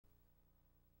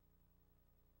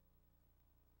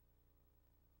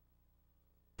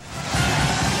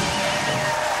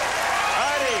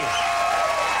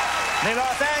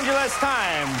Angeles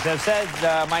Times have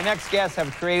said my next guests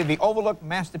have created the overlooked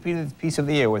masterpiece of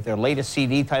the year with their latest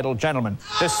CD titled Gentlemen.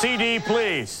 The CD,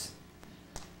 please.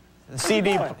 The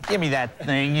CD, give me that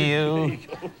thing, you.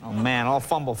 Oh, man, all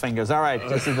fumble fingers. All right,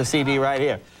 this is the CD right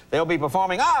here. They'll be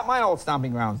performing, my old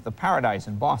stomping grounds, the Paradise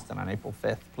in Boston on April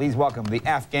 5th. Please welcome the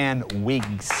Afghan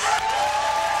Whigs.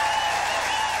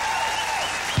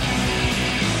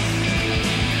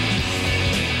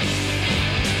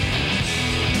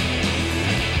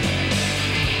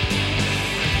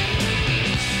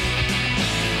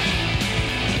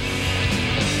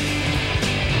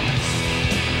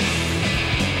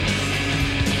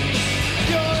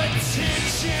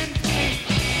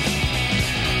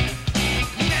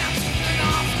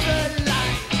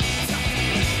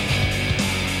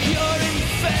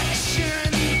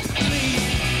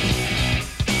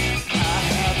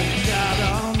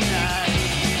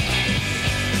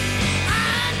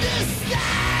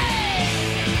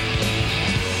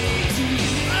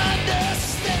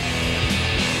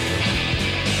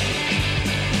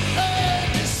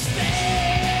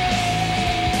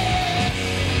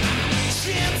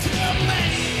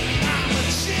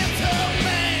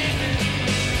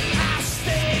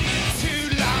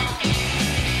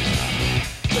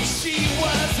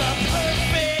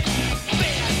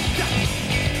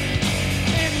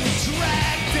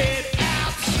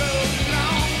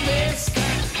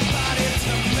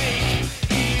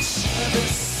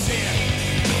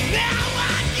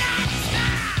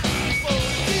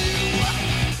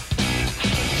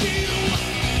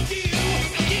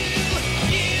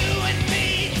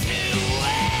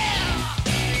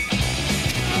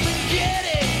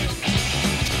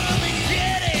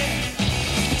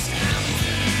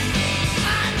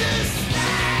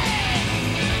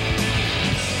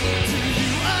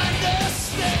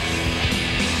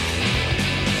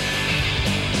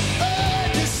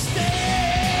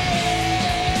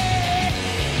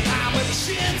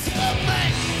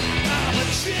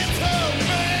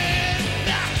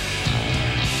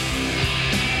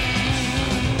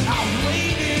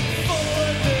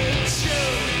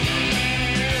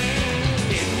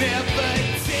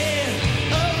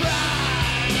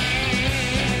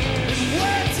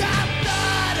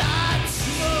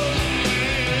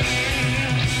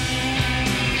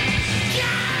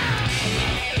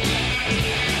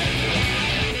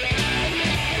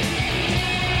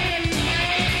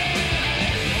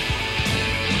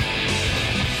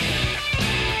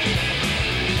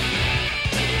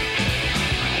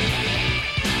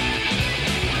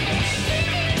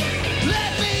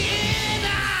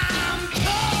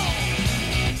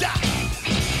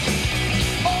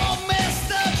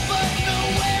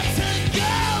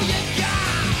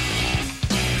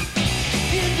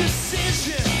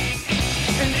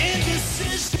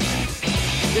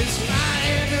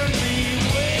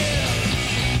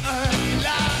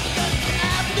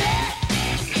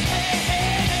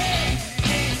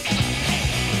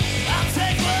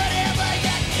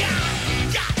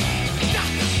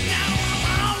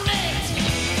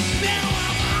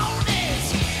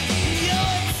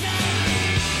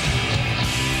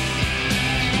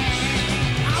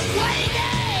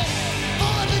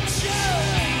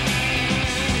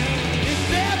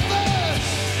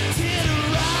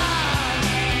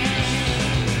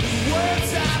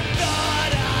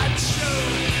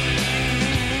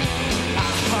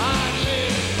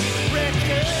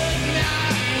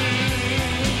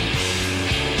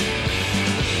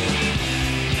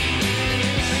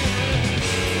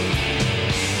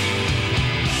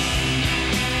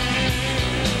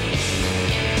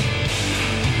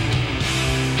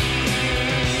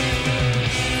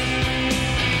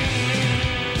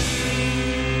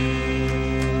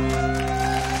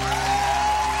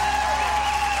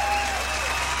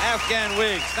 Afghan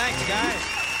Whigs. Thanks, guys.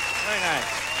 Very nice.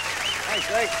 Thanks,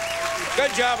 great.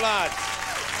 Good job, lads.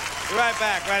 Be right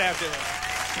back, right after this.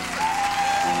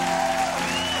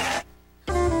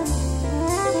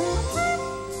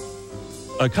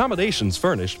 Accommodations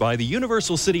furnished by the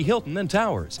Universal City Hilton and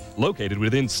Towers, located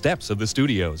within steps of the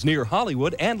studios near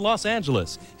Hollywood and Los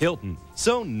Angeles. Hilton,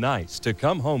 so nice to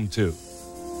come home to.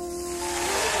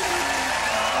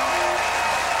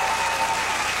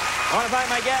 I want to thank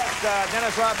my guest,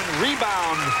 Dennis Rodman.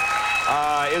 Rebound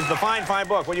is the fine, fine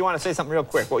book. What do you want to say something real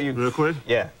quick? Real quick?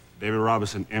 Yeah. David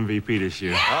Robinson, MVP this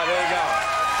year. Oh, there you go.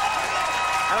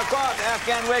 And of course,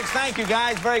 Afghan Whigs, thank you,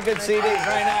 guys. Very good CD.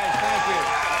 Very nice. Thank you.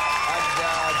 And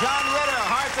John Ritter,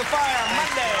 Hearts of Fire,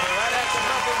 Monday, right after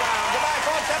Murphy Brown. Goodbye,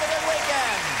 folks. Have a good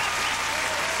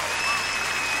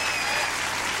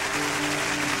weekend.